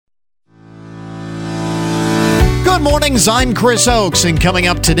Good mornings, I'm Chris Oakes, and coming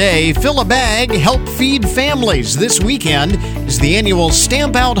up today, fill a bag, help feed families. This weekend is the annual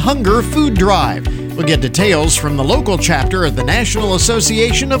Stamp Out Hunger food drive. We'll get details from the local chapter of the National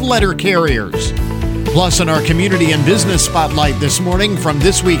Association of Letter Carriers. Plus, in our community and business spotlight this morning, from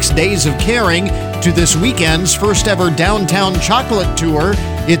this week's Days of Caring to this weekend's first ever downtown chocolate tour,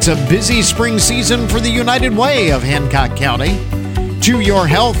 it's a busy spring season for the United Way of Hancock County. To your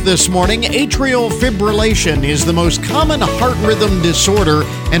health this morning, atrial fibrillation is the most common heart rhythm disorder,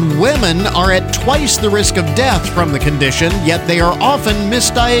 and women are at twice the risk of death from the condition, yet they are often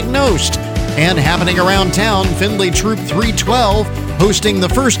misdiagnosed. And happening around town, Findlay Troop 312 hosting the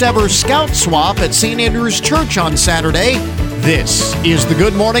first ever Scout Swap at St. Andrew's Church on Saturday. This is the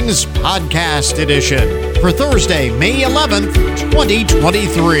Good Mornings Podcast Edition for Thursday, May 11th,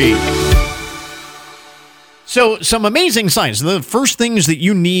 2023. So, some amazing science. The first things that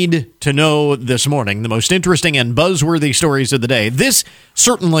you need to know this morning, the most interesting and buzzworthy stories of the day. This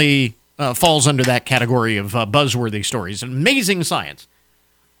certainly falls under that category of buzzworthy stories. Amazing science.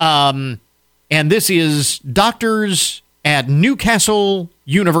 And this is doctors at Newcastle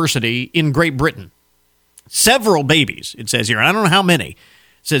University in Great Britain. Several babies, it says here. I don't know how many. It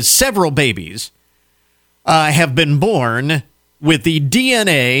says several babies have been born with the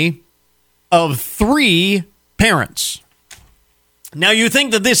DNA of 3 parents. Now, you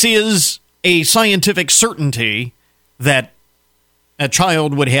think that this is a scientific certainty that a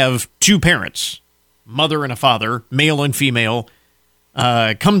child would have 2 parents, mother and a father, male and female,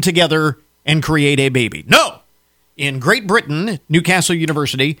 come together and create a baby. No! In Great Britain, Newcastle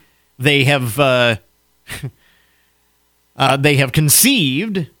University, they have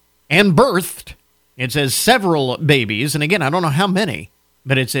conceived and birthed, it says several babies, and again, I don't know how many,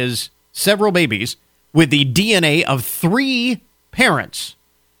 but it says several babies with the DNA of 3 parents,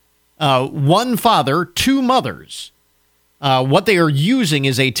 1 father, 2 mothers. What they are using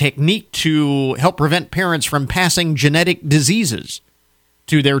is a technique to help prevent parents from passing genetic diseases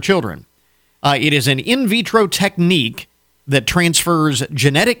to their children. It is an in vitro technique that transfers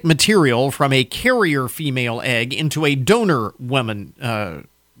genetic material from a carrier female egg into a donor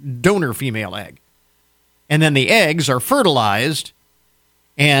female egg. And then the eggs are fertilized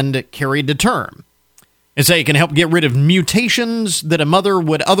and carried to term. And so it can help get rid of mutations that a mother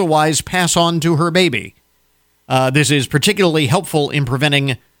would otherwise pass on to her baby. This is particularly helpful in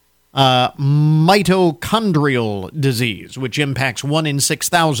preventing mitochondrial disease, which impacts 1 in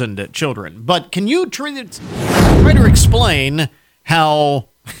 6,000 children. But can you try to explain how,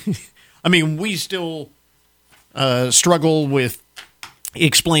 I mean, we still struggle with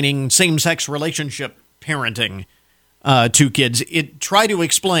explaining same-sex relationship parenting to kids. Try to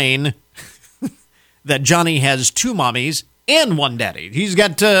explain that Johnny has 2 mommies and 1 daddy. He's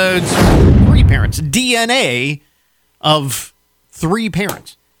got 3 parents. DNA of 3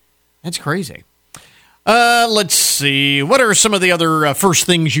 parents. That's crazy. Let's see. What are some of the other first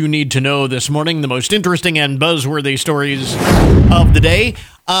things you need to know this morning? The most interesting and buzzworthy stories of the day.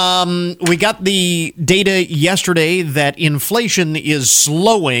 We got the data yesterday that inflation is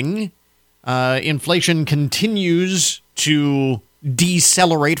slowing. Inflation continues to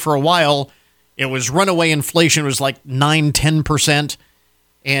decelerate. For a while, it was runaway inflation. It was like 9-10%.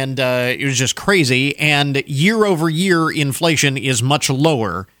 And it was just crazy. And year over year, inflation is much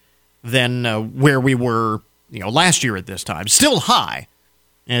lower than where we were, last year at this time. Still high.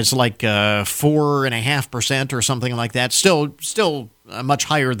 And it's like 4.5% or something like that. Still much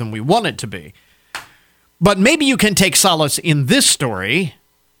higher than we want it to be. But maybe you can take solace in this story.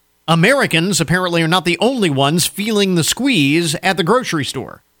 Americans apparently are not the only ones feeling the squeeze at the grocery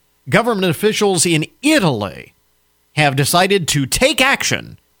store. Government officials in Italy have decided to take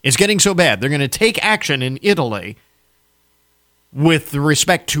action. It's getting so bad. They're going to take action in Italy with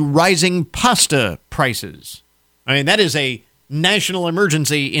respect to rising pasta prices. I mean, that is a national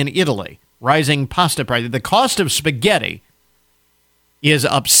emergency in Italy. Rising pasta prices. The cost of spaghetti is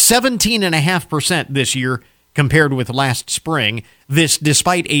up 17.5% this year compared with last spring. This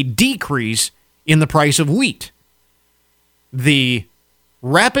despite a decrease in the price of wheat. The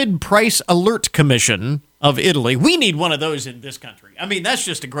Rapid Price Alert Commission of Italy. We need one of those in this country. I mean, that's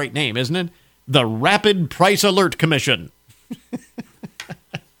just a great name, isn't it? The Rapid Price Alert Commission.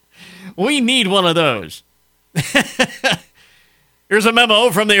 We need one of those. Here's a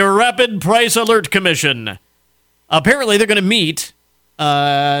memo from the Rapid Price Alert Commission. Apparently, they're going to meet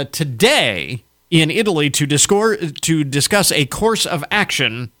today in Italy to discuss a course of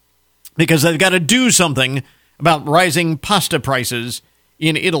action because they've got to do something about rising pasta prices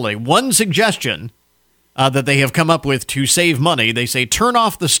in Italy. One suggestion that they have come up with to save money. They say turn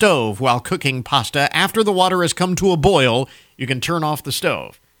off the stove while cooking pasta. After the water has come to a boil, you can turn off the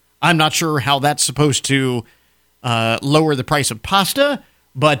stove. I'm not sure how that's supposed to lower the price of pasta,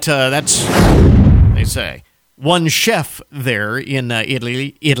 but that's what they say. One chef there in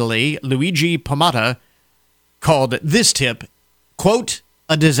Italy, Luigi Pomata, called this tip, quote,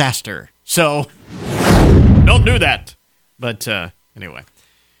 a disaster. So, don't do that. But anyway,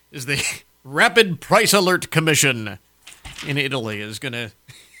 is the Rapid Price Alert Commission in Italy is going to,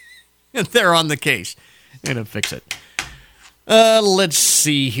 they're on the case. They're going to fix it. Let's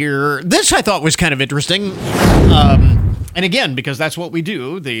see here. This I thought was kind of interesting. And again, because that's what we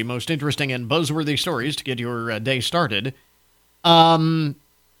do, the most interesting and buzzworthy stories to get your day started.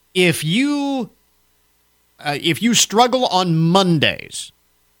 If you struggle on Mondays,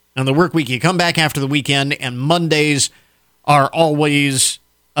 on the work week, you come back after the weekend, and Mondays are always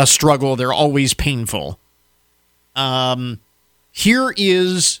a struggle. They're always painful. Here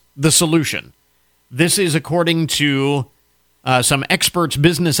is the solution. This is according to some experts,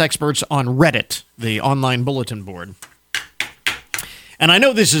 business experts on Reddit, the online bulletin board. And I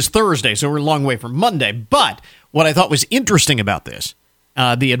know this is Thursday, so we're a long way from Monday, but what I thought was interesting about this,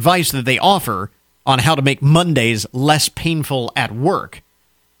 the advice that they offer on how to make Mondays less painful at work,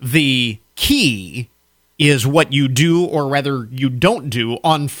 the key is what you do, or rather you don't do,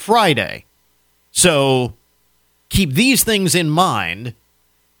 on Friday. So keep these things in mind,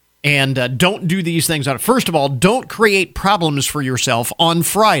 and don't do these things on. First of all, don't create problems for yourself on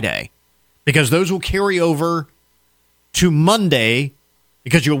Friday, because those will carry over to Monday,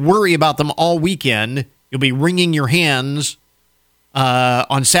 because you'll worry about them all weekend. You'll be wringing your hands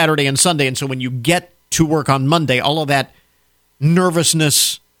on Saturday and Sunday, and so when you get to work on Monday, all of that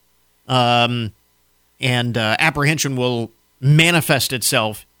nervousness and apprehension will manifest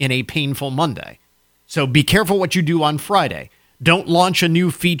itself in a painful Monday. So be careful what you do on Friday. Don't launch a new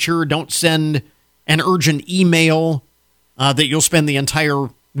feature. Don't send an urgent email that you'll spend the entire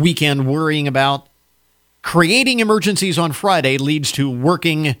weekend worrying about. Creating emergencies on Friday leads to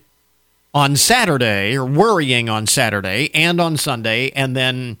working on Saturday, or worrying on Saturday and on Sunday, and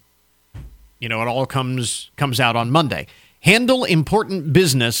then, it all comes out on Monday. Handle important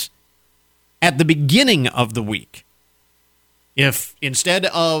business at the beginning of the week. If instead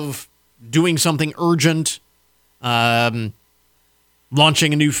of doing something urgent, launching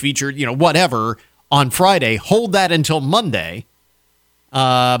a new feature, whatever, on Friday, hold that until Monday.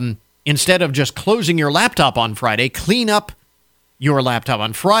 Instead of just closing your laptop on Friday, clean up your laptop.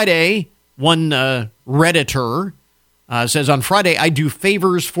 On Friday, one Redditor says, on Friday, I do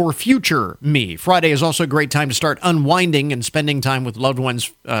favors for future me. Friday is also a great time to start unwinding and spending time with loved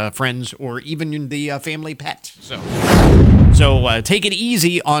ones, friends, or even the family pet. So take it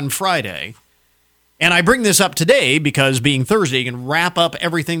easy on Friday. And I bring this up today because being Thursday, you can wrap up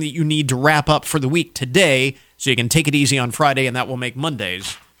everything that you need to wrap up for the week today, so you can take it easy on Friday, and that will make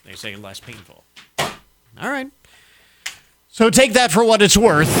Mondays, they say, less painful. All right. So take that for what it's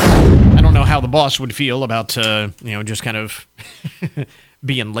worth. I don't know how the boss would feel about, just kind of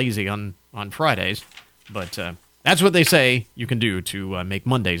being lazy on Fridays. But that's what they say you can do to make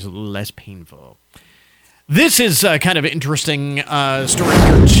Mondays less painful. This is kind of an interesting story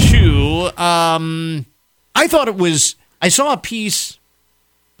here, too. I thought I saw a piece,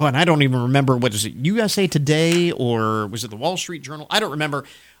 but I don't even remember, what is it, USA Today, or was it the Wall Street Journal? I don't remember.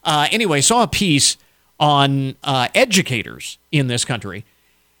 Anyway, saw a piece on educators in this country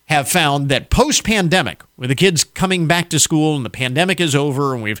have found that post-pandemic, with the kids coming back to school and the pandemic is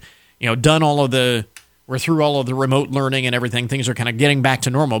over and we've done we're through all of the remote learning and everything, things are kind of getting back to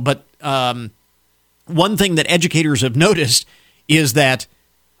normal. But one thing that educators have noticed is that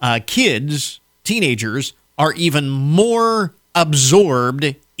teenagers, are even more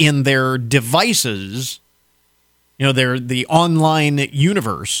absorbed in their devices, the online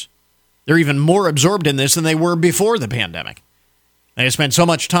universe. They're even more absorbed in this than they were before the pandemic. They spent so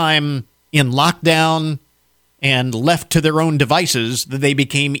much time in lockdown and left to their own devices that they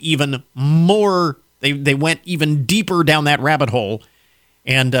became even more, they went even deeper down that rabbit hole.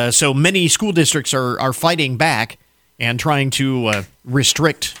 And so many school districts are fighting back and trying to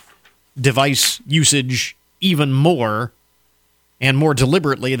restrict device usage even more and more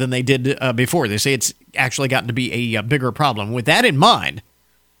deliberately than they did before. They say it's actually gotten to be a bigger problem. With that in mind,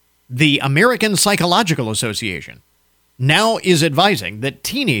 the American Psychological Association now is advising that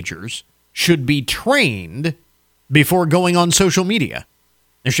teenagers should be trained before going on social media.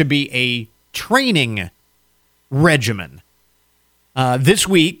 There should be a training regimen. This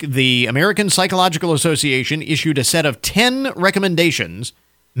week, the American Psychological Association issued a set of 10 recommendations,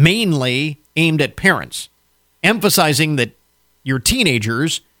 mainly aimed at parents, emphasizing that your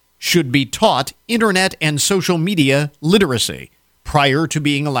teenagers should be taught internet and social media literacy prior to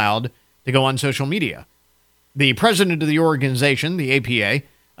being allowed to go on social media. The president of the organization, the APA,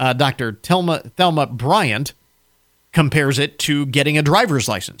 Dr. Thelma Bryant, compares it to getting a driver's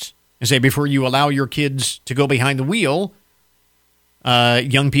license. And say before you allow your kids to go behind the wheel,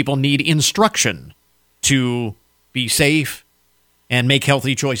 young people need instruction to be safe and make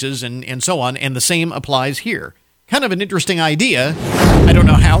healthy choices and so on. And the same applies here. Kind of an interesting idea. I don't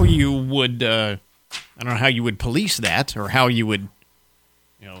know how you would police that or how you would,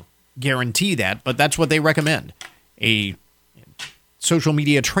 guarantee that, but that's what they recommend. A social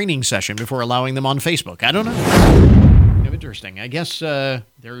media training session before allowing them on Facebook. I don't know. Kind of interesting. I guess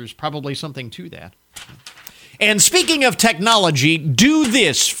there's probably something to that. And speaking of technology, do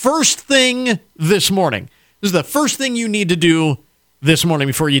this first thing this morning. This is the first thing you need to do this morning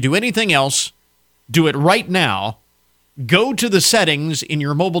before you do anything else. Do it right now. Go to the settings in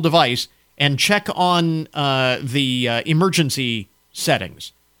your mobile device and check on the emergency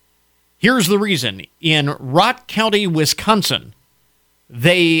settings. Here's the reason. In Rock County, Wisconsin,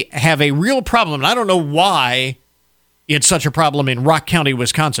 they have a real problem. And I don't know why it's such a problem in Rock County,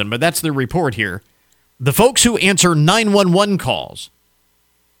 Wisconsin, but that's the report here. The folks who answer 911 calls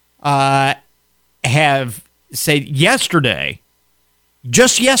have said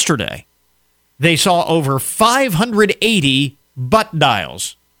just yesterday, they saw over 580 butt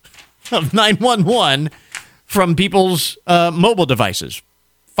dials of 911 from people's mobile devices.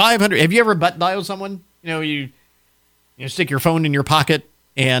 500. Have you ever butt dialed someone? You stick your phone in your pocket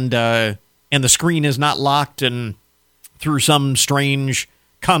and the screen is not locked, and through some strange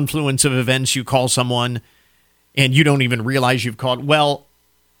confluence of events, you call someone and you don't even realize you've called. Well,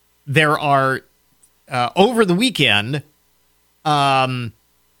 there are over the weekend.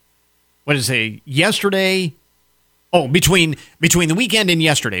 Yesterday? Oh, between the weekend and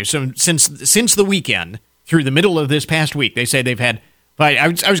yesterday. So since the weekend through the middle of this past week, they say they've had. I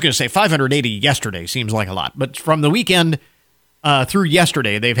was going to say 580 yesterday seems like a lot, but from the weekend through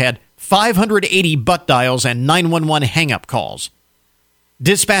yesterday, they've had 580 butt dials and 911 hang-up calls.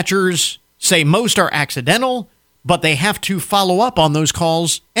 Dispatchers say most are accidental, but they have to follow up on those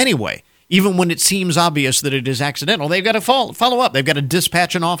calls anyway. Even when it seems obvious that it is accidental, they've got to follow up. They've got to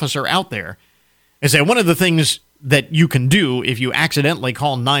dispatch an officer out there. I say one of the things that you can do if you accidentally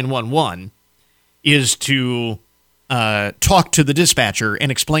call 911 is to talk to the dispatcher and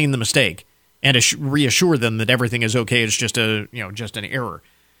explain the mistake and reassure them that everything is okay. It's just just an error.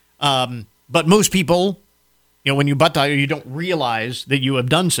 But most people, when you butt dial, you don't realize that you have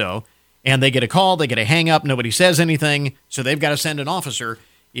done so, and they get a call, they get a hang up, nobody says anything, so they've got to send an officer.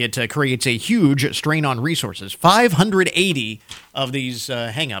 It creates a huge strain on resources. 580 of these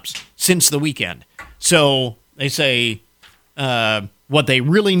hang-ups since the weekend. So they say what they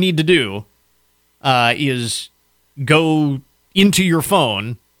really need to do is go into your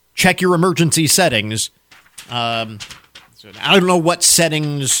phone, check your emergency settings. I don't know what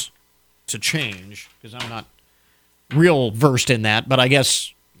settings to change because I'm not real versed in that, but I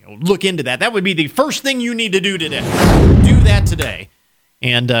guess look into that. That would be the first thing you need to do today. Do that today.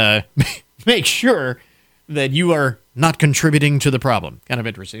 And make sure that you are not contributing to the problem. Kind of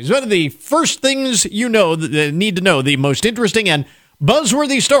interesting. So one of the first things you need to know, the most interesting and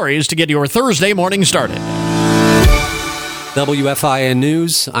buzzworthy stories to get your Thursday morning started. WFIN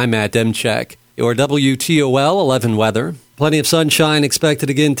News, I'm Matt Demchek. Your WTOL 11 weather. Plenty of sunshine expected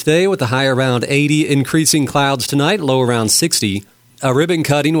again today with a high around 80, increasing clouds tonight, low around 60. A ribbon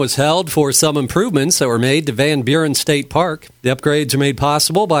cutting was held for some improvements that were made to Van Buren State Park. The upgrades are made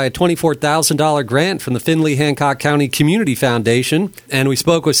possible by a $24,000 grant from the Findlay Hancock County Community Foundation. And we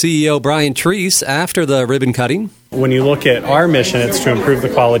spoke with CEO Brian Treese after the ribbon cutting. When you look at our mission, it's to improve the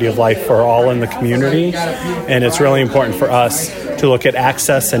quality of life for all in the community. And it's really important for us to look at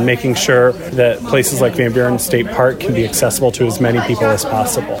access and making sure that places like Van Buren State Park can be accessible to as many people as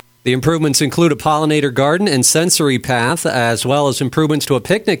possible. The improvements include a pollinator garden and sensory path, as well as improvements to a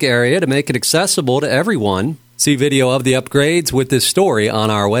picnic area to make it accessible to everyone. See video of the upgrades with this story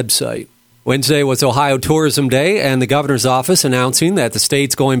on our website. Wednesday was Ohio Tourism Day, and the governor's office announcing that the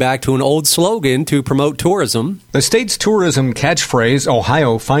state's going back to an old slogan to promote tourism. The state's tourism catchphrase,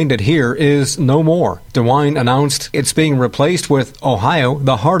 Ohio, find it here, is no more. DeWine announced it's being replaced with Ohio,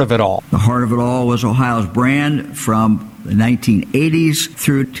 the heart of it all. The heart of it all was Ohio's brand from the 1980s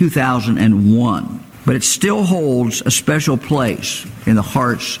through 2001. But it still holds a special place in the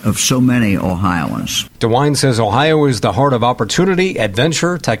hearts of so many Ohioans. DeWine says Ohio is the heart of opportunity,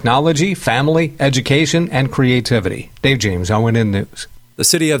 adventure, technology, family, education, and creativity. Dave James, ONN News. The The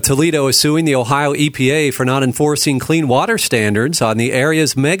city of Toledo is suing the Ohio EPA for not enforcing clean water standards on the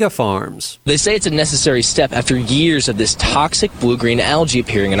area's mega farms. They say it's a necessary step after years of this toxic blue-green algae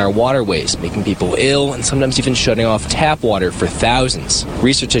appearing in our waterways, making people ill and sometimes even shutting off tap water for thousands.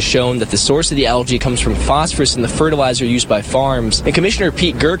 Research has shown that the source of the algae comes from phosphorus in the fertilizer used by farms, and Commissioner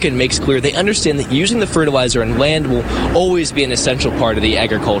Pete Gherkin makes clear they understand that using the fertilizer on land will always be an essential part of the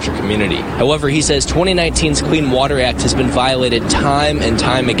agriculture community. However, he says 2019's Clean Water Act has been violated time and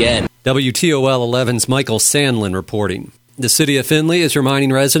time again. WTOL 11's Michael Sandlin reporting. The city of Findlay is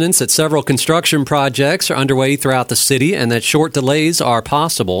reminding residents that several construction projects are underway throughout the city and that short delays are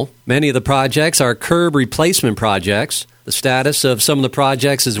possible. Many of the projects are curb replacement projects. The status of some of the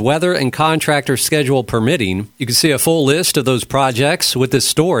projects is weather and contractor schedule permitting. You can see a full list of those projects with this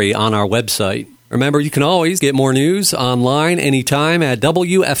story on our website. Remember, you can always get more news online anytime at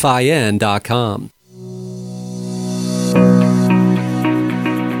WFIN.com.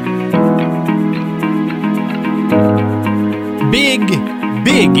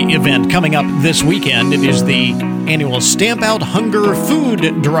 Big event coming up this weekend. It is the annual Stamp Out Hunger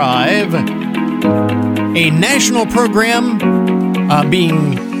Food Drive, a national program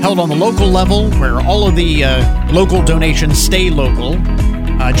being held on the local level where all of the local donations stay local.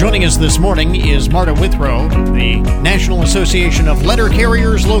 Joining us this morning is Marta Withrow, the National Association of Letter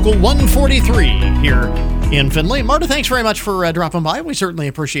Carriers Local 143 here in Findlay. Marta, thanks very much for dropping by. We certainly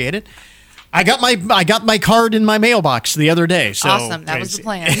appreciate it. I got my card in my mailbox the other day. So awesome. That was the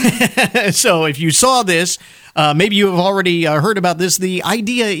plan. So if you saw this, maybe you have already heard about this. The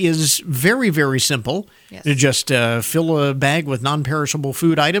idea is very, very simple. Yes. To just fill a bag with non-perishable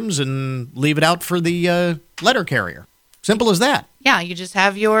food items and leave it out for the letter carrier. Simple as that. Yeah, you just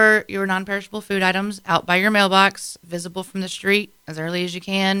have your non-perishable food items out by your mailbox, visible from the street as early as you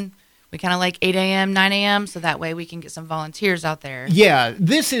can. We kind of like 8 a.m., 9 a.m., so that way we can get some volunteers out there. Yeah,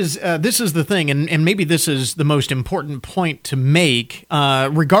 this is the thing, and maybe this is the most important point to make,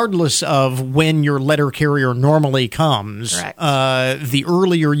 regardless of when your letter carrier normally comes. Correct. The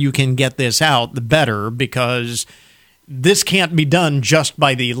earlier you can get this out, the better, because this can't be done just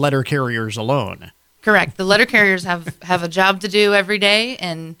by the letter carriers alone. Correct. The letter carriers have a job to do every day,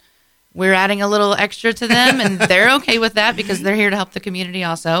 and we're adding a little extra to them, and they're okay with that because they're here to help the community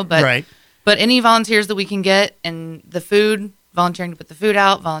also. But right. But any volunteers that we can get, and the food, volunteering to put the food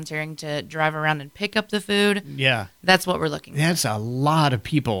out, volunteering to drive around and pick up the food. Yeah. That's what we're looking for. That's a lot of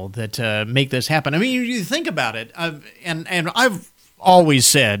people that make this happen. I mean, you think about it, and I've always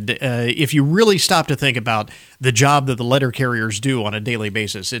said, if you really stop to think about the job that the letter carriers do on a daily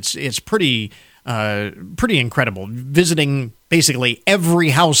basis, it's pretty incredible. Visiting basically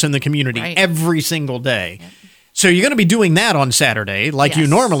every house in the community right. every single day. Yep. So you're going to be doing that on Saturday like you Yes.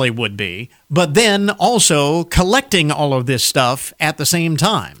 normally would be, but then also collecting all of this stuff at the same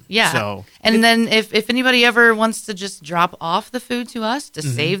time. Yeah. So, and then if anybody ever wants to just drop off the food to us to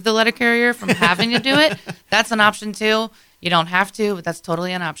save the letter carrier from having to do it, that's an option too. You don't have to, but that's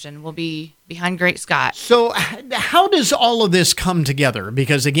totally an option. We'll be behind Great Scott. So how does all of this come together?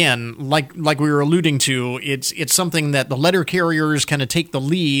 Because again, like we were alluding to, it's something that the letter carriers kind of take the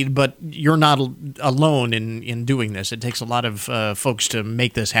lead, but you're not alone in doing this. It takes a lot of folks to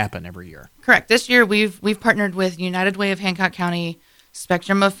make this happen every year. Correct. This year we've partnered with United Way of Hancock County,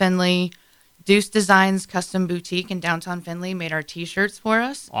 Spectrum of Findlay, Deuce Designs Custom Boutique in downtown Findlay made our T-shirts for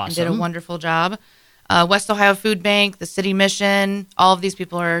us and did a wonderful job. West Ohio Food Bank, the City Mission, all of these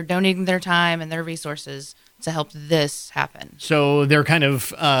people are donating their time and their resources to help this happen. So they're kind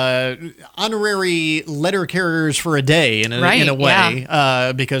of honorary letter carriers for a day in a way,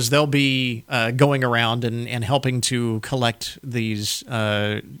 yeah. Because they'll be going around and helping to collect these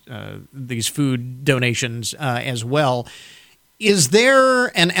food donations as well. Is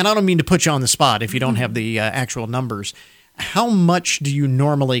there, and I don't mean to put you on the spot if you don't have the actual numbers, how much do you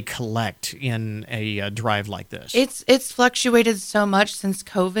normally collect in a drive like this? It's fluctuated so much since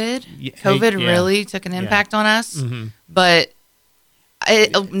COVID. COVID really took an impact on us, but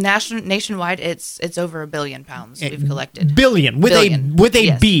nationwide, it's over 1 billion pounds we've collected. Billion with a B. With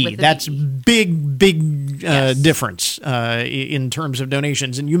a That's B. big difference in terms of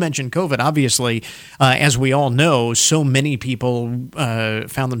donations. And you mentioned COVID. Obviously, as we all know, so many people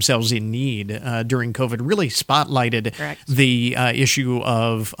found themselves in need during COVID. Really spotlighted Correct. the issue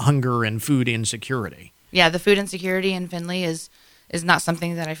of hunger and food insecurity. Yeah, the food insecurity in Findlay is not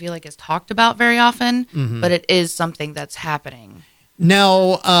something that I feel like is talked about very often, but it is something that's happening.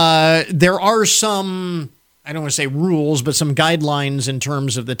 Now, there are some, I don't want to say rules, but some guidelines in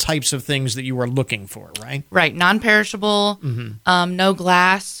terms of the types of things that you are looking for, right? Right. Non-perishable, no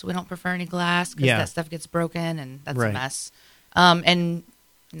glass. We don't prefer any glass because that stuff gets broken and that's a mess. And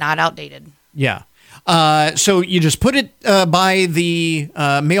not outdated. Yeah. So you just put it by the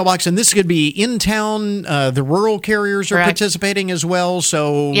mailbox, and this could be in town. The rural carriers are participating as well.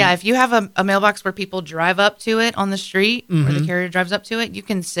 So yeah, if you have a mailbox where people drive up to it on the street, or the carrier drives up to it, you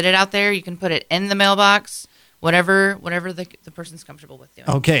can sit it out there. You can put it in the mailbox, whatever the person's comfortable with doing.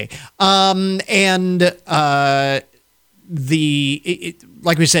 Okay,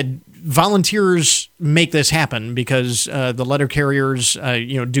 like we said, volunteers make this happen because the letter carriers,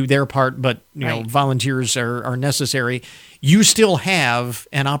 do their part, but volunteers are necessary. You still have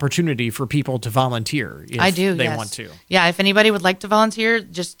an opportunity for people to volunteer if they want to. Yeah, if anybody would like to volunteer,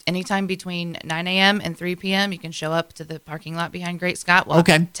 just anytime between 9 a.m. and 3 p.m., you can show up to the parking lot behind Great Scott. We'll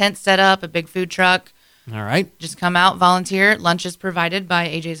have tent set up, a big food truck. All right. Just come out, volunteer. Lunch is provided by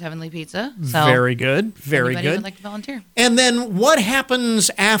AJ's Heavenly Pizza. So very good. Very anybody good. Would like to volunteer. And then what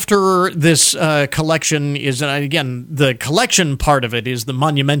happens after this collection is, again, the collection part of it is the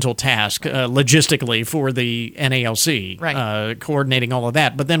monumental task logistically for the NALC, right. Coordinating all of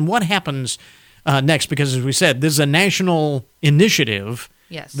that. But then what happens next? Because as we said, this is a national initiative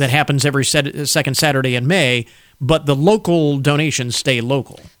that happens every second Saturday in May. But the local donations stay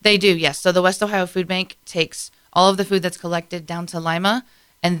local. They do, yes. So the West Ohio Food Bank takes all of the food that's collected down to Lima,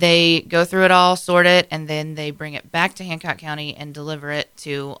 and they go through it all, sort it, and then they bring it back to Hancock County and deliver it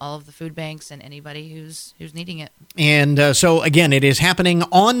to all of the food banks and anybody who's needing it. And so, again, it is happening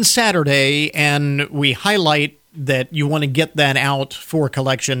on Saturday, and we highlight that you want to get that out for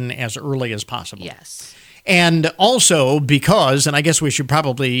collection as early as possible. Yes. And also because, and I guess we should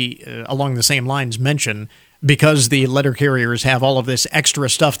probably, along the same lines, mention, because the letter carriers have all of this extra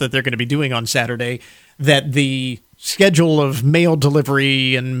stuff that they're going to be doing on Saturday, that the schedule of mail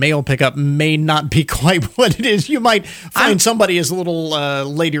delivery and mail pickup may not be quite what it is. You might find somebody is a little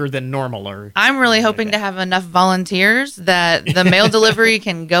later than normal. I'm really hoping to have enough volunteers that the mail delivery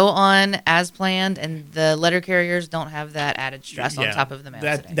can go on as planned, and the letter carriers don't have that added stress on top of the mail.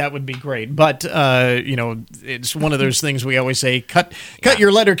 That would be great. But it's one of those things we always say: cut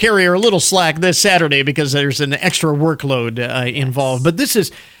your letter carrier a little slack this Saturday because there's an extra workload involved. But this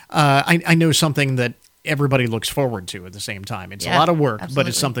is, I know, something that everybody looks forward to at the same time. It's a lot of work, but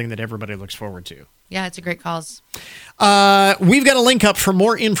it's something that everybody looks forward to. Yeah, it's a great cause. We've got a link up for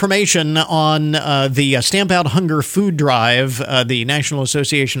more information on the Stamp Out Hunger Food Drive, the National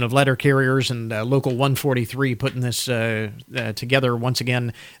Association of Letter Carriers and Local 143 putting this together once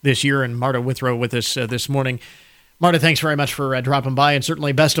again this year, and Marta Withrow with us this morning. Marta, thanks very much for dropping by, and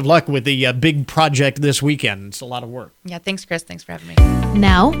certainly best of luck with the big project this weekend. It's a lot of work. Yeah, thanks, Chris. Thanks for having me.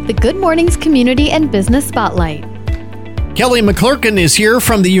 Now, the Good Mornings Community and Business Spotlight. Kelly McClurkin is here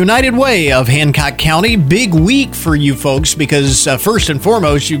from the United Way of Hancock County. Big week for you folks because first and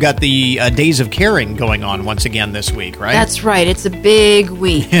foremost, you got the Days of Caring going on once again this week, right? That's right. It's a big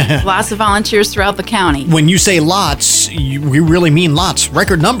week. Lots of volunteers throughout the county. When you say lots, we really mean lots.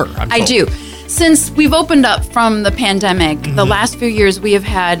 Record number, I'm told. I do. Since we've opened up from the pandemic, the last few years we have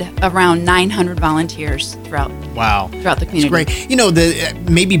had around 900 volunteers throughout the community. That's great.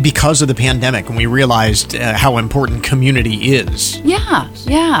 Maybe because of the pandemic, when we realized how important community is. Yeah.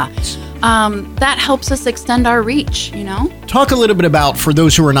 That helps us extend our reach, Talk a little bit about, for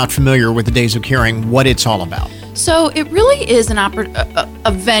those who are not familiar with the Days of Caring, what it's all about. So it really is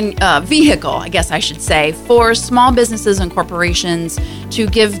a vehicle, I guess I should say, for small businesses and corporations to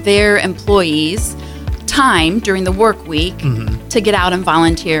give their employees time during the work week to get out and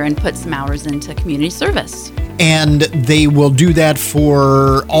volunteer and put some hours into community service. And they will do that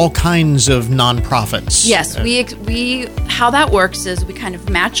for all kinds of nonprofits. Yes, we how that works is we kind of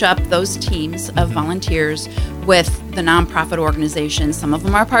match up those teams of volunteers with the nonprofit organizations. Some of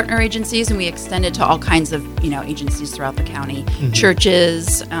them are partner agencies, and we extend it to all kinds of agencies throughout the county,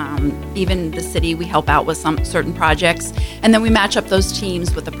 churches, even the city. We help out with some certain projects, and then we match up those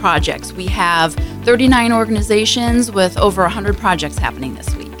teams with the projects. We have 39 organizations with over 100 projects happening this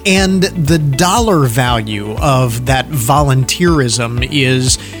week. And the dollar value of that volunteerism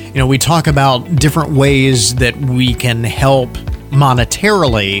is, we talk about different ways that we can help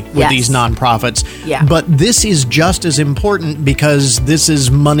monetarily with these nonprofits. Yeah. But this is just as important because this is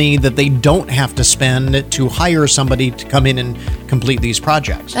money that they don't have to spend to hire somebody to come in and complete these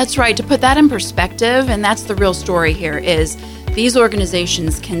projects. That's right. To put that in perspective, and that's the real story here, is these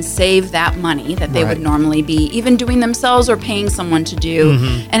organizations can save that money that they would normally be even doing themselves or paying someone to do,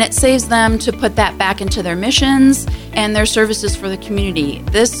 and it saves them to put that back into their missions and their services for the community.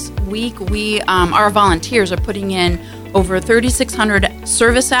 This week, our volunteers are putting in over 3,600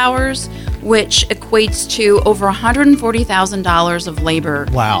 service hours, which equates to over $140,000 of labor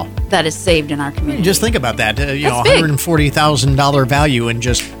that is saved in our community. Just think about that. That's $140,000 value in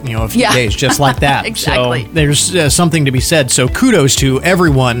just a few days, just like that. Exactly. So there's something to be said. So kudos to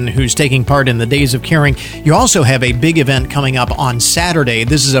everyone who's taking part in the Days of Caring. You also have a big event coming up on Saturday.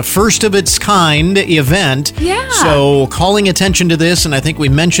 This is a first of its kind event. Yeah. So calling attention to this, and I think we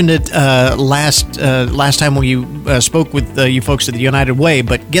mentioned it last time when you spoke with you folks at the United Way.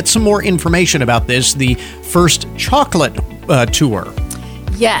 But get some more information about this. The first chocolate tour.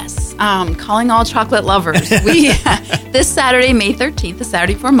 Yes, calling all chocolate lovers. We this Saturday, May 13th, the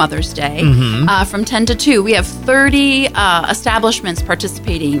Saturday before Mother's Day, from 10 to 2, we have 30 establishments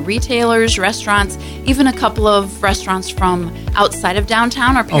participating, retailers, restaurants, even a couple of restaurants from outside of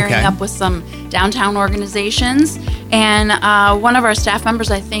downtown are pairing up with some downtown organizations. And one of our staff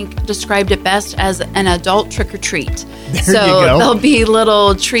members, I think, described it best as an adult trick-or-treat. There you go. There'll be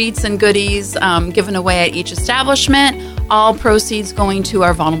little treats and goodies given away at each establishment, all proceeds going to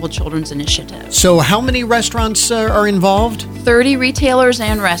our Vulnerable Children's Initiative. So how many restaurants are involved? 30 retailers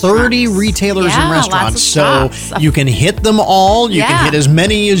and restaurants. 30 retailers and restaurants. Lots of so you can hit them all. You can hit as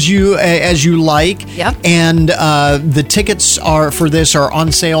many as you like. Yep. And the tickets for this are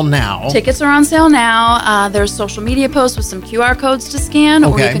on sale now. Tickets are on sale now. There's social media posts with some QR codes to scan,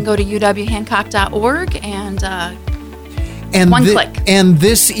 or you can go to uwhancock.org and one click. And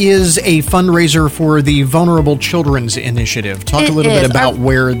this is a fundraiser for the Vulnerable Children's Initiative. Talk a little bit about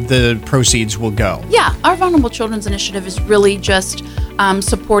where the proceeds will go. Yeah, our Vulnerable Children's Initiative is really just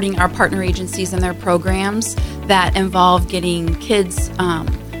supporting our partner agencies and their programs that involve getting kids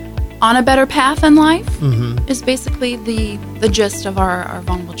on a better path in life, is basically the gist of our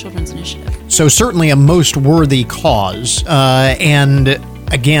Vulnerable Children's Initiative. So certainly a most worthy cause. And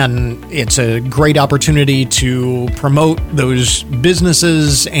again, it's a great opportunity to promote those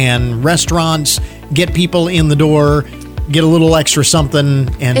businesses and restaurants, get people in the door, get a little extra something,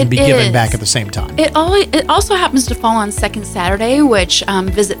 and be giving back at the same time. It also happens to fall on Second Saturday, which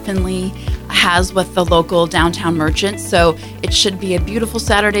Visit Findlay has with the local downtown merchants. So it should be a beautiful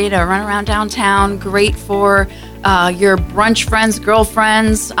Saturday to run around downtown, great for your brunch friends,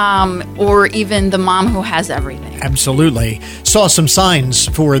 girlfriends, or even the mom who has everything. Absolutely. Saw some signs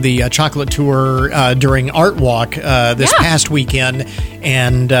for the chocolate tour during Art Walk this past weekend.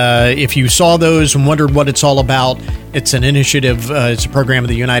 And if you saw those and wondered what it's all about, it's an initiative. It's a program of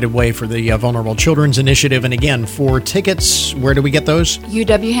the United Way for the Vulnerable Children's Initiative. And again, for tickets, where do we get those?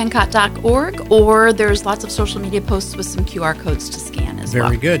 uwhancock.org, or there's lots of social media posts with some QR codes to scan as well.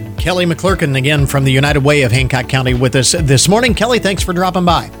 Very good. Kelly McClurkin, again, from the United Way of Hancock County with us this morning. Kelly, thanks for dropping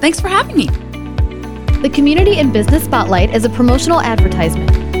by. Thanks for having me. The Community and Business Spotlight is a promotional advertisement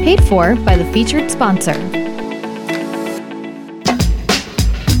paid for by the featured sponsor.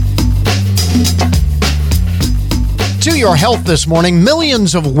 To your health this morning,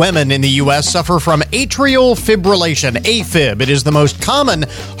 millions of women in the U.S. suffer from atrial fibrillation, AFib. It is the most common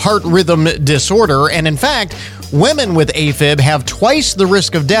heart rhythm disorder, and in fact, women with AFib have twice the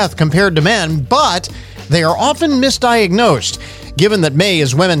risk of death compared to men, but they are often misdiagnosed. Given that May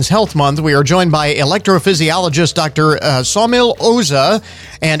is Women's Health Month, we are joined by electrophysiologist Dr. Saumil Oza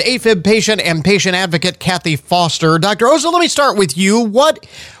and AFib patient and patient advocate Kathy Foster. Dr. Oza, let me start with you. What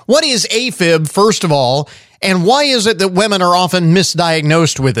is AFib, first of all, and why is it that women are often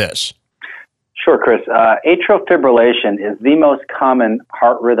misdiagnosed with this? Sure, Chris. Atrial fibrillation is the most common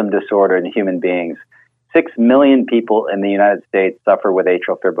heart rhythm disorder in human beings. 6 million people in the United States suffer with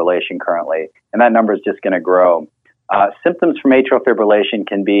atrial fibrillation currently, and that number is just going to grow. Symptoms from atrial fibrillation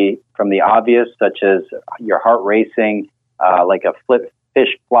can be from the obvious, such as your heart racing, like a fish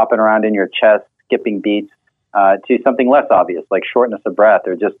flopping around in your chest, skipping beats, to something less obvious, like shortness of breath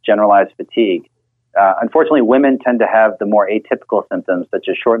or just generalized fatigue. Unfortunately, women tend to have the more atypical symptoms, such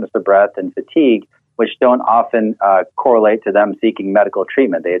as shortness of breath and fatigue, which don't often correlate to them seeking medical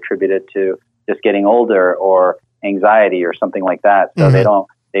treatment. They attribute it to just getting older or anxiety or something like that. So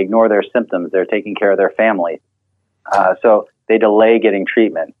they ignore their symptoms. They're taking care of their family. So they delay getting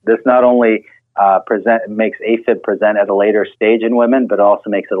treatment. This not only makes AFib present at a later stage in women, but also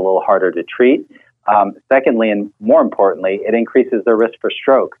makes it a little harder to treat. Secondly, and more importantly, it increases their risk for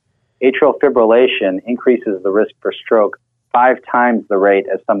stroke. Atrial fibrillation increases the risk for stroke 5 times the rate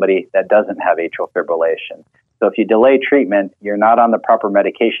as somebody that doesn't have atrial fibrillation. So if you delay treatment, you're not on the proper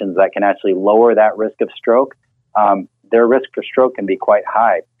medications that can actually lower that risk of stroke. Their risk for stroke can be quite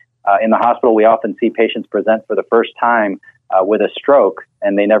high. In the hospital, we often see patients present for the first time with a stroke,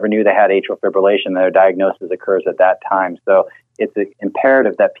 and they never knew they had atrial fibrillation. Their diagnosis occurs at that time. So it's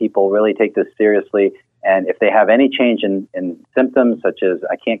imperative that people really take this seriously. And if they have any change in symptoms, such as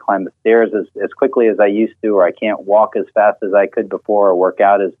I can't climb the stairs as quickly as I used to, or I can't walk as fast as I could before, or work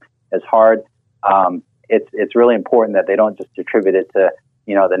out as as hard. It's really important that they don't just attribute it to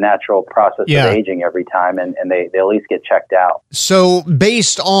the natural process of aging every time, and they at least get checked out. So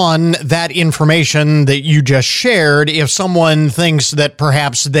based on that information that you just shared, if someone thinks that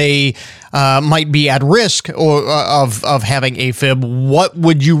perhaps they might be at risk of having AFib, what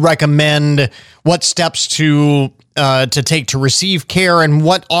would you recommend? What steps to take to receive care, and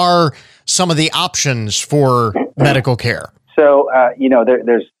what are some of the options for medical care? So,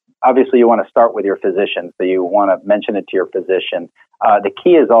 there's obviously you want to start with your physician, so you want to mention it to your physician. The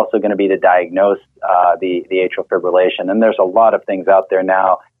key is also going to be to diagnose the atrial fibrillation, and there's a lot of things out there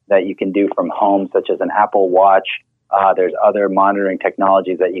now that you can do from home, such as an Apple Watch. There's other monitoring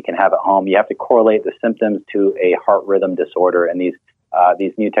technologies that you can have at home. You have to correlate the symptoms to a heart rhythm disorder, and these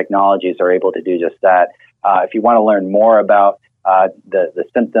new technologies are able to do just that. If you want to learn more about the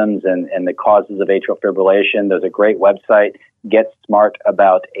symptoms and the causes of atrial fibrillation, there's a great website,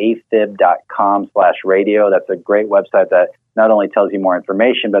 getsmartaboutafib.com/radio. That's a great website that not only tells you more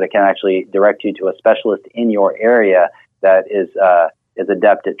information, but it can actually direct you to a specialist in your area that is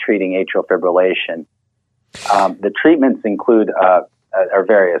adept at treating atrial fibrillation. The treatments include are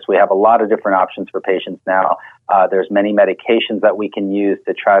various. We have a lot of different options for patients now. There's many medications that we can use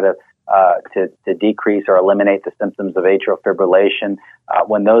to try to decrease or eliminate the symptoms of atrial fibrillation.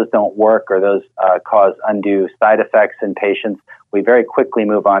 When those don't work or those cause undue side effects in patients, we very quickly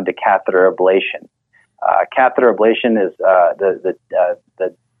move on to catheter ablation. Catheter ablation is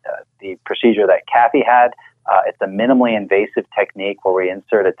the procedure that Kathy had. It's a minimally invasive technique where we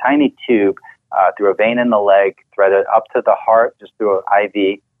insert a tiny tube through a vein in the leg, thread it up to the heart, just through an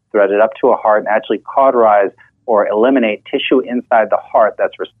IV, thread it up to a heart, and actually cauterize or eliminate tissue inside the heart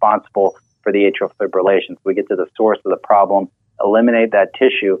that's responsible for the atrial fibrillation. So we get to the source of the problem, eliminate that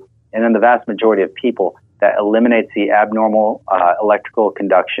tissue, and in the vast majority of people, that eliminates the abnormal electrical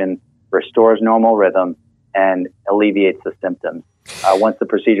conduction, restores normal rhythm, and alleviates the symptoms. Once the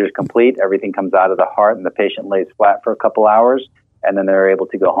procedure is complete, everything comes out of the heart, and the patient lays flat for a couple hours, and then they're able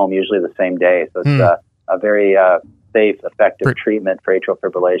to go home usually the same day. So it's a very safe, effective treatment for atrial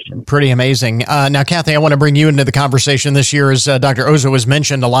fibrillation. Pretty amazing. Now, Kathy, I want to bring you into the conversation this year. As Dr. Oza has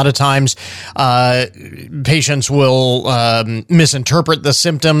mentioned, a lot of times patients will misinterpret the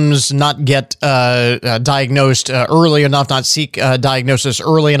symptoms, not get diagnosed early enough, not seek diagnosis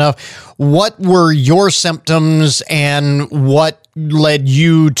early enough. What were your symptoms, and what led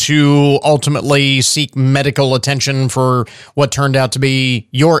you to ultimately seek medical attention for what turned out to be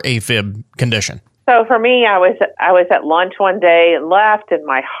your AFib condition? So for me, I was at lunch one day and left, and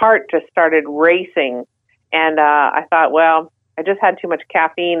my heart just started racing. And I thought, well, I just had too much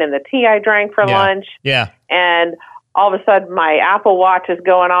caffeine in the tea I drank for lunch. Yeah. And all of a sudden, my Apple Watch is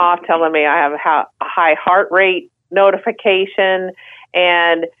going off, telling me I have a high heart rate notification,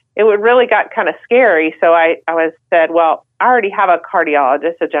 and it really got kind of scary. So I said, well, I already have a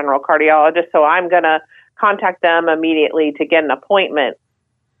cardiologist, a general cardiologist, so I'm going to contact them immediately to get an appointment.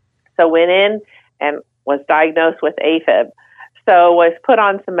 So went in and was diagnosed with AFib. So was put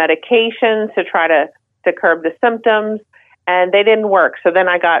on some medications to try to curb the symptoms, and they didn't work. So then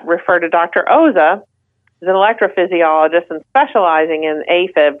I got referred to Dr. Oza, who's an electrophysiologist and specializing in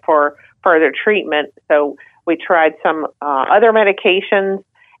AFib for further treatment. So we tried some other medications,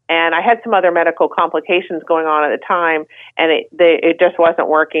 and I had some other medical complications going on at the time, and it just wasn't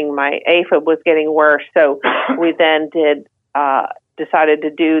working. My AFib was getting worse. So we then decided to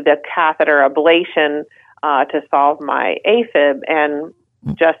do the catheter ablation to solve my AFib. And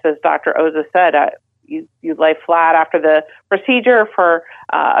just as Dr. Oza said, you lay flat after the procedure for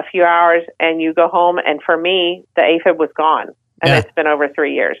a few hours and you go home. And for me, the AFib was gone. And it's been over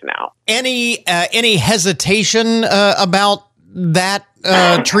 3 years now. Any hesitation about that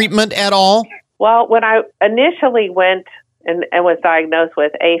treatment at all? Well, when I initially went and was diagnosed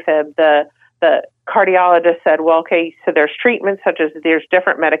with AFib, the cardiologist said, well, okay, so there's treatments such as there's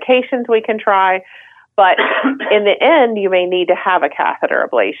different medications we can try, but in the end, you may need to have a catheter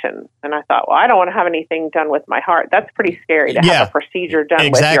ablation. And I thought, well, I don't want to have anything done with my heart. That's pretty scary to have a procedure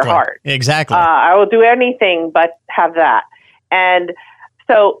done with your heart. Exactly. I will do anything but have that. And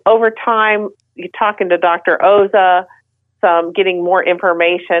so over time, you're talking to Dr. Oza, getting more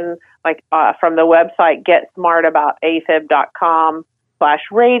information like from the website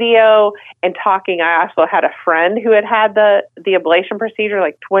getsmartaboutafib.com/radio, and talking. I also had a friend who had the ablation procedure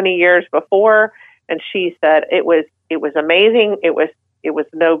like 20 years before, and she said it was amazing. It was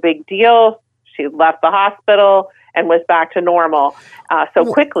no big deal. She left the hospital and was back to normal so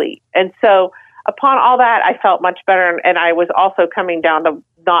quickly. And so upon all that, I felt much better, and I was also coming down to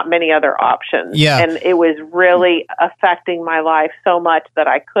not many other options. Yeah. And it was really affecting my life so much that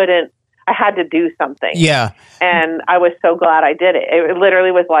I had to do something. Yeah. And I was so glad I did it. It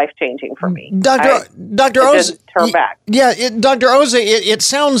literally was life-changing for me. Dr. Oz, turn back. Yeah, Dr. Oz, it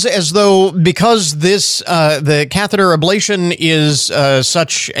sounds as though because the catheter ablation is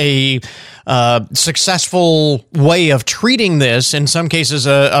such a successful way of treating this, in some cases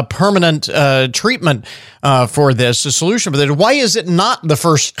a permanent treatment for this, a solution for this, why is it not the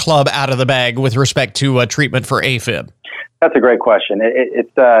first club out of the bag with respect to treatment for AFib? That's a great question. It's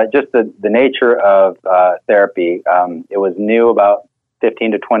just the nature of therapy. It was new about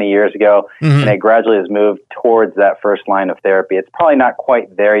 15 to 20 years ago, and it gradually has moved towards that first line of therapy. It's probably not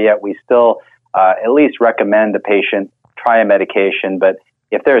quite there yet. We still at least recommend the patient try a medication, but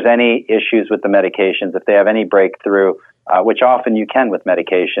if there's any issues with the medications, if they have any breakthrough, which often you can with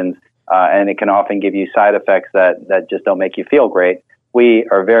medications, and it can often give you side effects that just don't make you feel great, we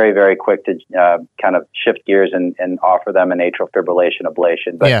are very, very quick to kind of shift gears and offer them an atrial fibrillation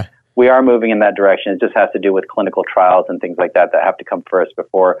ablation. But we are moving in that direction. It just has to do with clinical trials and things like that have to come first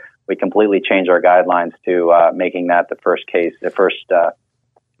before we completely change our guidelines to making that the first stage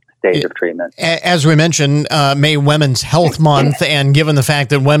of treatment. As we mentioned, May Women's Health Month, and given the fact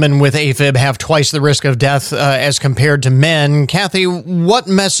that women with AFib have twice the risk of death as compared to men, Kathy, what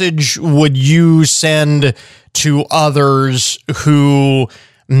message would you send to others who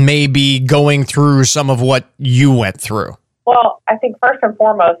may be going through some of what you went through? Well, I think first and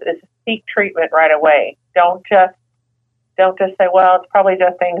foremost is seek treatment right away. Don't just say, well, it's probably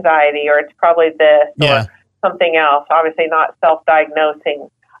just anxiety or it's probably this or something else. Obviously not self-diagnosing,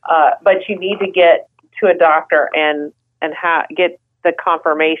 but you need to get to a doctor and get the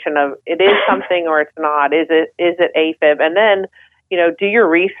confirmation of it is something or it's not. Is it AFib? And then, do your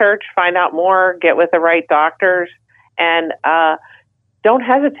research, find out more, get with the right doctors, and don't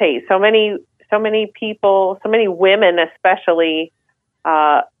hesitate. So many people, so many women especially,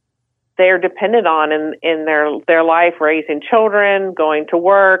 they're dependent on in their life, raising children, going to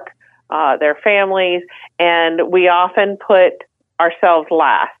work, their families, and we often put ourselves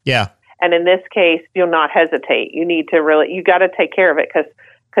last. Yeah. And in this case, do not hesitate. You got to take care of it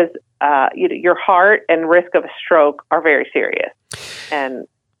because your heart and risk of a stroke are very serious, and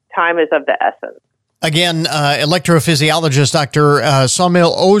time is of the essence. Again, electrophysiologist Dr.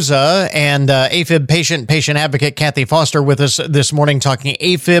 Saumil Oza and AFib patient advocate Kathy Foster with us this morning talking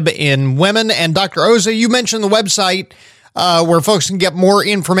AFib in women. And Dr. Oza, you mentioned the website where folks can get more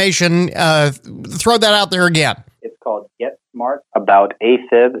information. Throw that out there again. It's called Get Smart About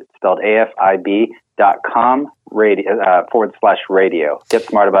AFib, spelled AFIB.com /radio. Get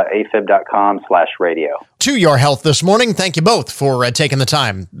smart about AFib.com/radio. To your health this morning. Thank you both for taking the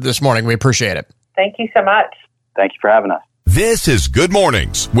time this morning. We appreciate it. Thank you so much. Thank you for having us. This is Good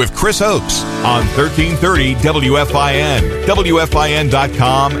Mornings with Chris Oakes on 1330 WFIN,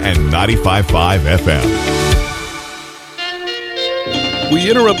 WFIN.com, and 95.5 FM. We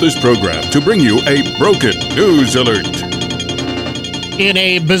interrupt this program to bring you a broken news alert. In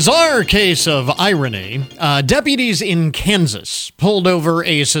a bizarre case of irony, deputies in Kansas pulled over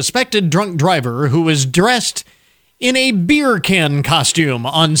a suspected drunk driver who was dressed in a beer can costume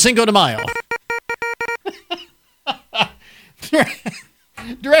on Cinco de Mayo.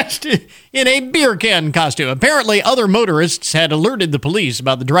 Dressed in a beer can costume. Apparently, other motorists had alerted the police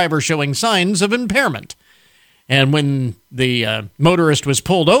about the driver showing signs of impairment. And when the motorist was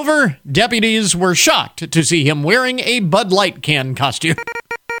pulled over, deputies were shocked to see him wearing a Bud Light can costume.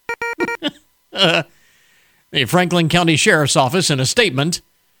 The Franklin County Sheriff's Office, in a statement,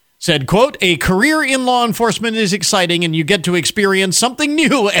 said, quote, "A career in law enforcement is exciting and you get to experience something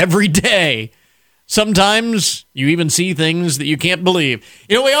new every day. Sometimes you even see things that you can't believe."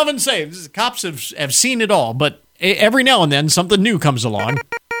 We often say, cops have seen it all, but every now and then something new comes along.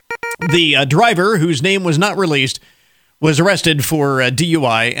 The driver, whose name was not released, was arrested for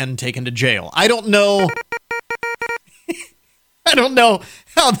DUI and taken to jail. I don't know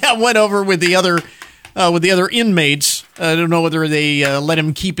how that went over with the other inmates. I don't know whether they let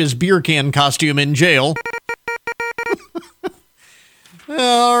him keep his beer can costume in jail.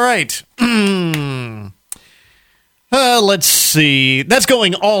 All right. Let's see. That's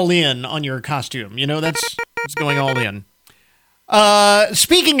going all in on your costume. That's going all in.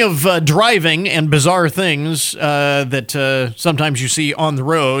 Speaking of driving and bizarre things that sometimes you see on the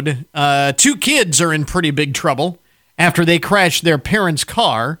road, two kids are in pretty big trouble after they crashed their parents'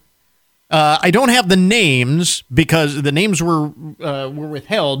 car. I don't have the names because the names were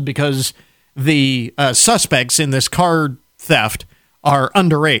withheld because the suspects in this car theft are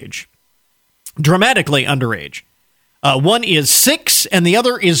underage, dramatically underage. One is 6 and the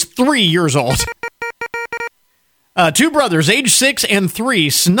other is 3 years old. Two brothers, age 6 and 3,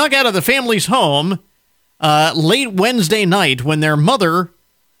 snuck out of the family's home late Wednesday night when their mother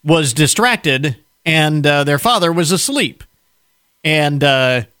was distracted and their father was asleep. And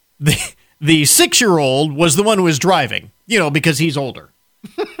the 6-year-old was the one who was driving, because he's older.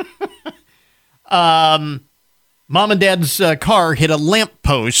 Mom and Dad's car hit a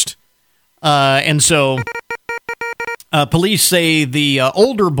lamppost, and so police say the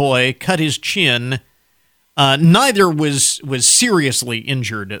older boy cut his chin. Neither was seriously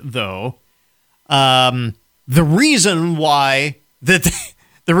injured, though. The reason why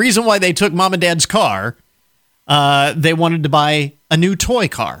they took Mom and Dad's car, they wanted to buy a new toy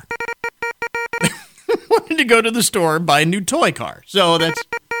car. Wanted to go to the store and buy a new toy car. So that's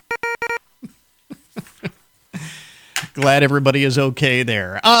glad everybody is okay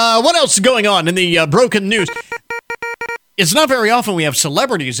there. What else is going on in the broken news? It's not very often we have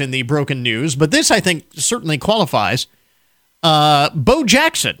celebrities in the broken news, but this, I think, certainly qualifies. Bo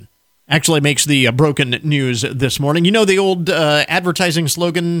Jackson actually makes the broken news this morning. You know the old advertising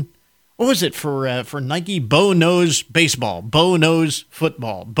slogan? What was it for Nike? Bo knows baseball. Bo knows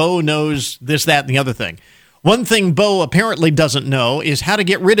football. Bo knows this, that, and the other thing. One thing Bo apparently doesn't know is how to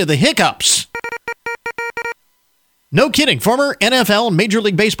get rid of the hiccups. No kidding. Former NFL Major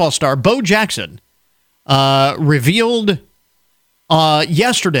League Baseball star Bo Jackson revealed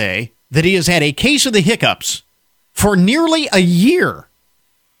yesterday that he has had a case of the hiccups for nearly a year.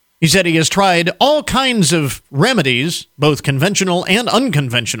 He said he has tried all kinds of remedies, both conventional and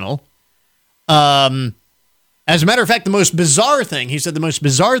unconventional. As a matter of fact, the most bizarre thing he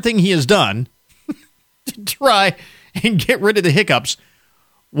has done to try and get rid of the hiccups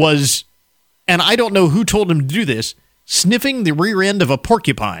was, and I don't know who told him to do this, sniffing the rear end of a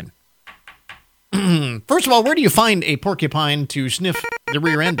porcupine. First of all, where do you find a porcupine to sniff the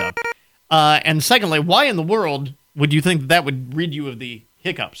rear end of? And secondly, why in the world would you think that would rid you of the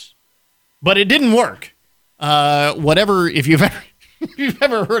hiccups? But it didn't work. If you've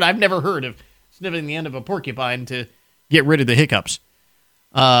ever heard, I've never heard of sniffing the end of a porcupine to get rid of the hiccups.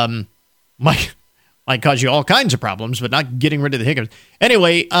 Might cause you all kinds of problems, but not getting rid of the hiccups.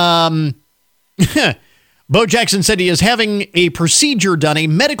 Anyway, Bo Jackson said he is having a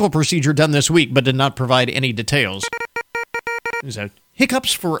medical procedure done this week, but did not provide any details. He's had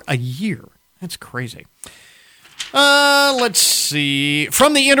hiccups for a year. That's crazy. Let's see.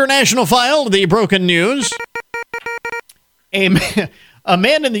 From the international file, the broken news. A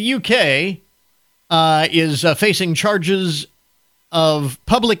man in the UK is facing charges of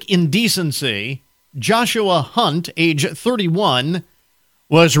public indecency. Joshua Hunt, age 31,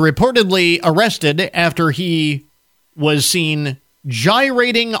 was reportedly arrested after he was seen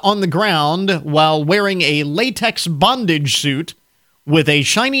gyrating on the ground while wearing a latex bondage suit with a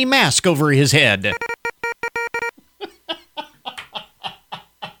shiny mask over his head.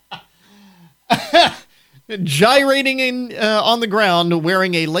 Gyrating on the ground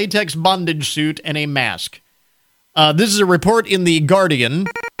wearing a latex bondage suit and a mask. This is a report in the Guardian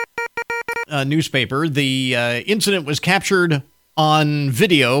newspaper. The incident was captured on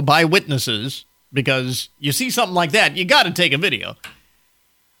video by witnesses, because you see something like that, you got to take a video.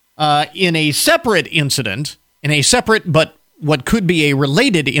 In a separate but what could be a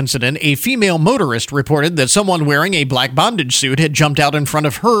related incident, a female motorist reported that someone wearing a black bondage suit had jumped out in front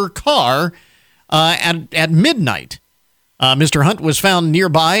of her car at midnight. Mr. Hunt was found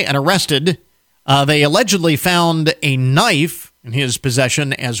nearby and arrested. They allegedly found a knife in his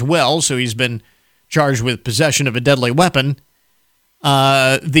possession as well, so he's been charged with possession of a deadly weapon.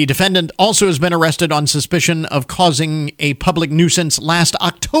 The defendant also has been arrested on suspicion of causing a public nuisance last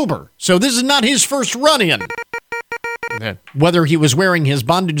October. So this is not his first run-in. Whether he was wearing his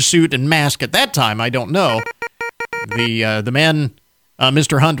bondage suit and mask at that time, I don't know. The man,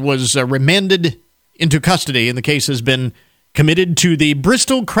 Mr. Hunt, was remanded into custody, and the case has been committed to the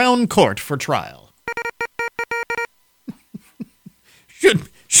Bristol Crown Court for trial.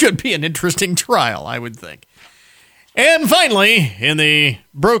 Should be an interesting trial, I would think. And finally, in the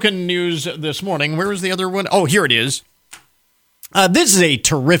broken news this morning, where is the other one? Oh, here it is. This is a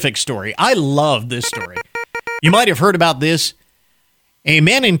terrific story. I love this story. You might have heard about this. A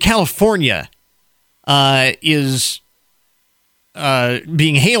man in California is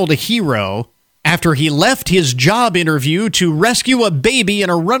being hailed a hero after he left his job interview to rescue a baby in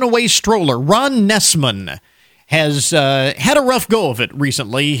a runaway stroller. Ron Nessman has had a rough go of it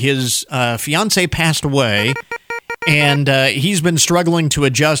recently. His fiancée passed away, and he's been struggling to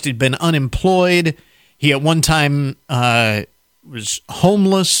adjust. He'd been unemployed. He at one time was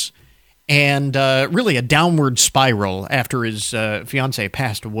homeless, and really a downward spiral after his fiancee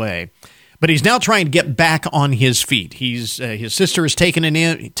passed away. But he's now trying to get back on his feet. His sister has taken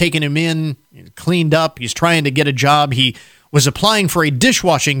him in, cleaned up. He's trying to get a job. He was applying for a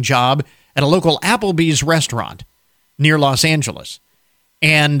dishwashing job at a local Applebee's restaurant near Los Angeles.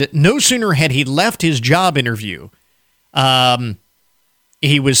 And no sooner had he left his job interview,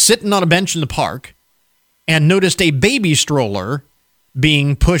 he was sitting on a bench in the park and noticed a baby stroller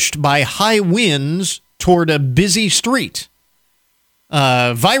being pushed by high winds toward a busy street.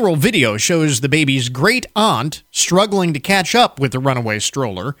 Viral video shows the baby's great aunt struggling to catch up with the runaway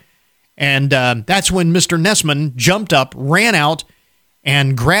stroller. And that's when Mr. Nessman jumped up, ran out,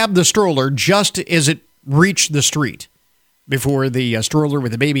 and grabbed the stroller just as it reached the street before the stroller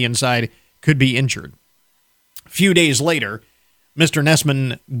with the baby inside could be injured. A few days later, Mr.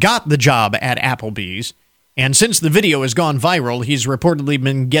 Nessman got the job at Applebee's, and since the video has gone viral, he's reportedly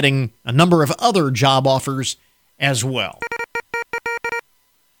been getting a number of other job offers as well.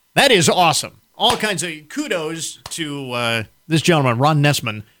 That is awesome. All kinds of kudos to this gentleman, Ron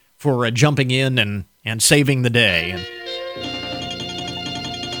Nessman, for jumping in and saving the day. And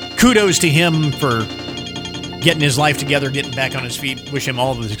kudos to him for getting his life together, getting back on his feet. Wish him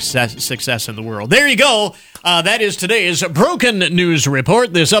all the success in the world. There you go. That is today's Broken News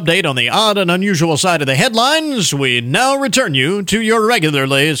Report. This update on the odd and unusual side of the headlines. We now return you to your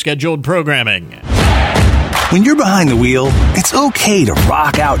regularly scheduled programming. When you're behind the wheel, it's okay to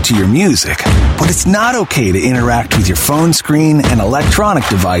rock out to your music, but it's not okay to interact with your phone screen and electronic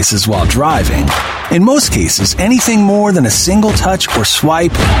devices while driving. In most cases, anything more than a single touch or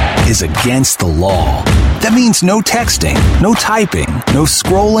swipe is against the law. That means no texting, no typing, no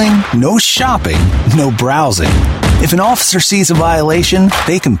scrolling, no shopping, no browsing. If an officer sees a violation,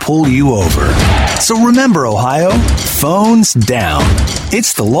 they can pull you over. So remember, Ohio, phones down.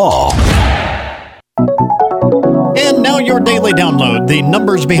 It's the law. And now your daily download, the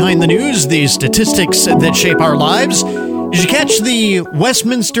numbers behind the news, the statistics that shape our lives. Did you catch the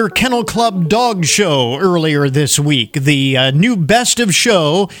Westminster Kennel Club dog show earlier this week? The new best of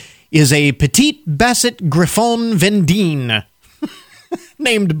show is a Petit Basset Griffon Vendine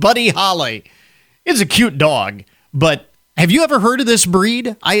named Buddy Holly. It's a cute dog, but have you ever heard of this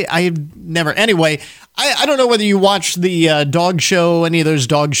breed? I've never. Anyway, I don't know whether you watch the dog show, any of those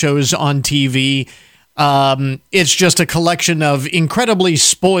dog shows on TV. It's just a collection of incredibly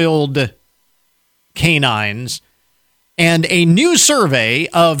spoiled canines. And a new survey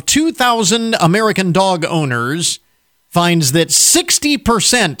of 2,000 American dog owners finds that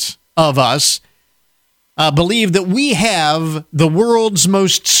 60% of us believe that we have the world's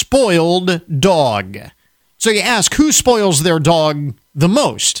most spoiled dog. So you ask, who spoils their dog the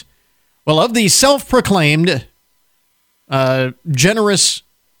most? Well, of the self-proclaimed generous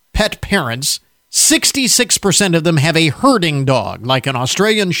pet parents, 66% of them have a herding dog, like an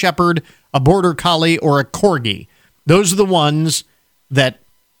Australian Shepherd, a Border Collie, or a Corgi. Those are the ones that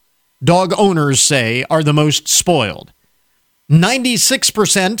dog owners say are the most spoiled.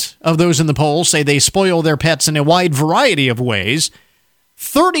 96% of those in the poll say they spoil their pets in a wide variety of ways.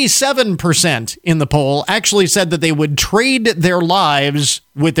 37% in the poll actually said that they would trade their lives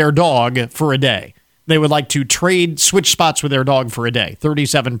with their dog for a day. They would like to switch spots with their dog for a day.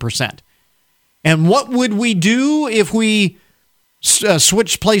 37%. And what would we do if we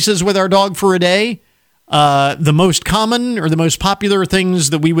switched places with our dog for a day? The most common or the most popular things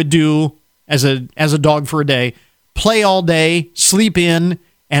that we would do as a dog for a day: play all day, sleep in,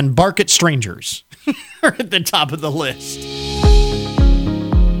 and bark at strangers are at the top of the list.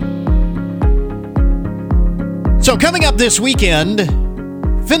 So coming up this weekend,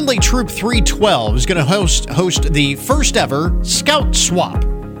 Findlay Troop 312 is going to host the first ever Scout Swap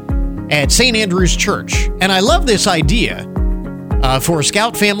at St. Andrew's Church. And I love this idea for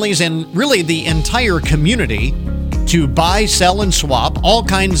Scout families and really the entire community to buy, sell, and swap all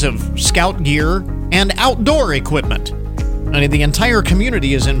kinds of Scout gear and outdoor equipment. I mean, the entire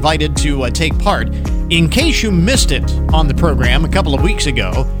community is invited to take part. In case you missed it on the program a couple of weeks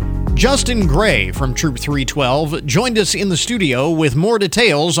ago, Justin Gray from Troop 312 joined us in the studio with more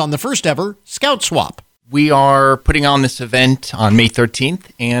details on the first ever Scout Swap. We are putting on this event on May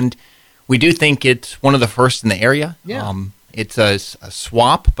 13th, and we do think it's one of the first in the area. Yeah. It's a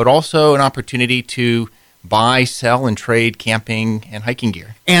swap, but also an opportunity to buy, sell, and trade camping and hiking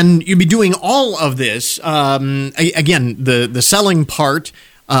gear. And you'll be doing all of this. Again, the selling part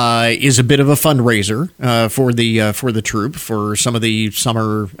is a bit of a fundraiser for the troop for some of the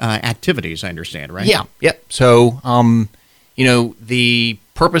summer activities, I understand, right? Yeah. Yep. So, the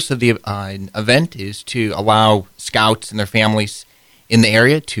purpose of the event is to allow scouts and their families in the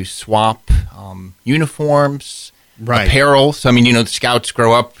area to swap uniforms, apparel. So, the scouts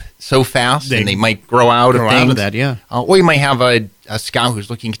grow up so fast, and they might grow out of things. Out of that, yeah. Or you might have a scout who's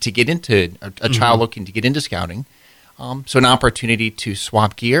looking to get into, a child looking to get into scouting. So an opportunity to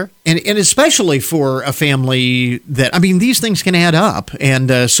swap gear. And especially for a family that, these things can add up.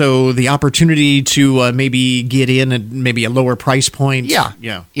 And so the opportunity to maybe get in at maybe a lower price point. Yeah.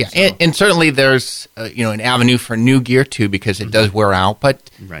 So. And certainly there's, an avenue for new gear too, because it does wear out.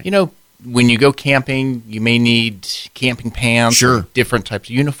 But, when you go camping, you may need camping pants, or different types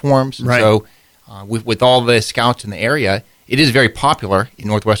of uniforms. Right. So with all the scouts in the area, it is very popular in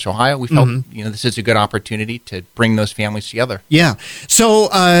Northwest Ohio. We felt, this is a good opportunity to bring those families together. Yeah. So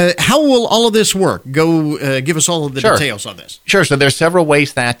how will all of this work? Go give us all of the details on this. Sure. So there's several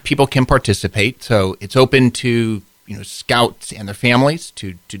ways that people can participate. So it's open to scouts and their families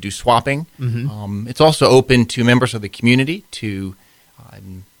to do swapping. It's also open to members of the community to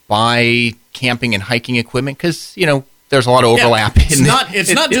buy camping and hiking equipment because, there's a lot of overlap. It's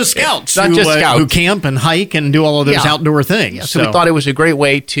not just scouts who camp and hike and do all of those outdoor things. Yeah, so we thought it was a great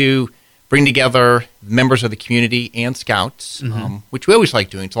way to bring together members of the community and scouts, which we always like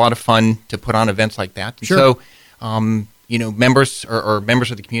doing. It's a lot of fun to put on events like that. And so, members or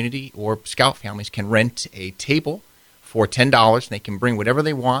members of the community or scout families can rent a table for $10, and they can bring whatever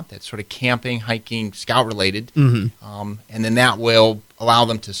they want that's sort of camping, hiking, scout related, and then that will allow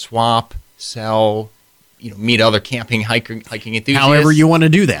them to swap, sell, meet other camping, hiking enthusiasts. However you want to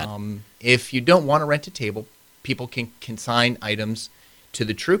do that. If you don't want to rent a table, people can consign items to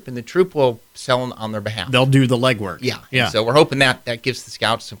the troop, and the troop will sell them on their behalf. They'll do the legwork. Yeah. So we're hoping that gives the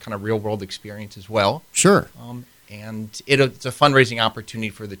scouts some kind of real-world experience as well. Sure. And it's a fundraising opportunity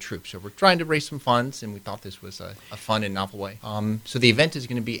for the troop. So we're trying to raise some funds, and we thought this was a fun and novel way. So the event is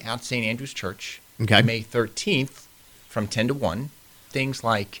going to be at St. Andrew's Church, May 13th from 10 to 1. Things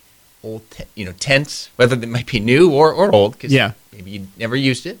like old, tents, whether they might be new or old, because maybe you never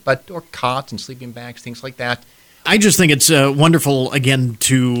used it, or cots and sleeping bags, things like that. I just think it's wonderful, again,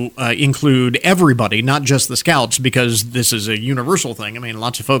 to include everybody, not just the scouts, because this is a universal thing.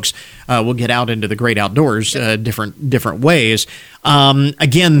 Lots of folks will get out into the great outdoors different ways.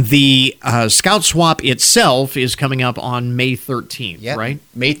 Again, the Scout Swap itself is coming up on May 13th, right?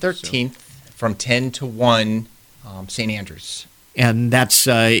 May 13th from 10 to 1, St. Andrews. And that's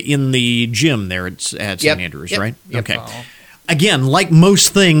in the gym there at St. Andrews, right? Yep. Okay. Again, like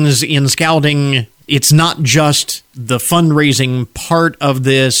most things in scouting, it's not just the fundraising part of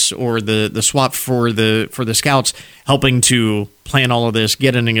this or the swap for the scouts helping to plan all of this,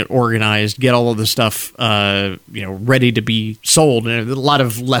 getting it organized, get all of the stuff ready to be sold. And a lot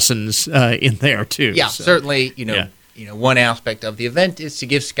of lessons in there too. Yeah, so. Certainly. One aspect of the event is to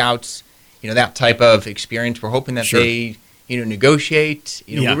give scouts that type of experience. We're hoping that they negotiate.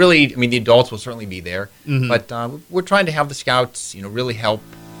 We really, the adults will certainly be there, but we're trying to have the scouts, really help,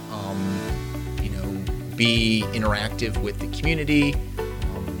 be interactive with the community,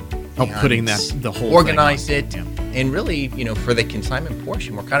 help putting the whole organize thing it, and really, for the consignment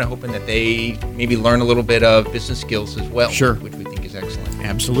portion, we're kind of hoping that they maybe learn a little bit of business skills as well, which we think is excellent.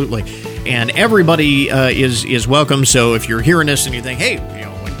 Absolutely, and everybody is welcome. So if you're hearing this and you think, hey,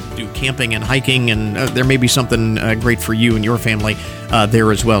 do camping and hiking, and there may be something great for you and your family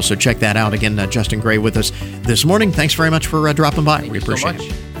there as well. So check that out. Again, Justin Gray with us this morning. Thanks very much for dropping by. We appreciate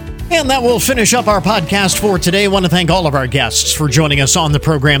it. And that will finish up our podcast for today. I want to thank all of our guests for joining us on the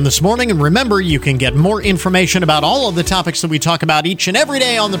program this morning. And remember, you can get more information about all of the topics that we talk about each and every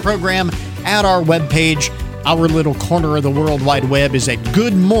day on the program at our webpage. Our little corner of the World Wide Web is at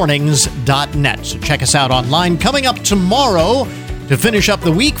goodmornings.net. So check us out online. Coming up tomorrow, to finish up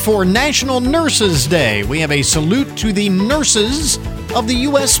the week for National Nurses Day, we have a salute to the nurses of the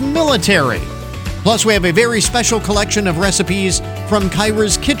U.S. military. Plus, we have a very special collection of recipes from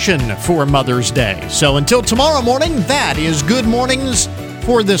Kyra's Kitchen for Mother's Day. So until tomorrow morning, that is Good Mornings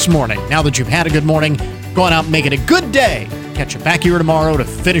for this morning. Now that you've had a good morning, go on out and make it a good day. Catch you back here tomorrow to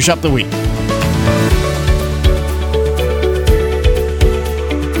finish up the week.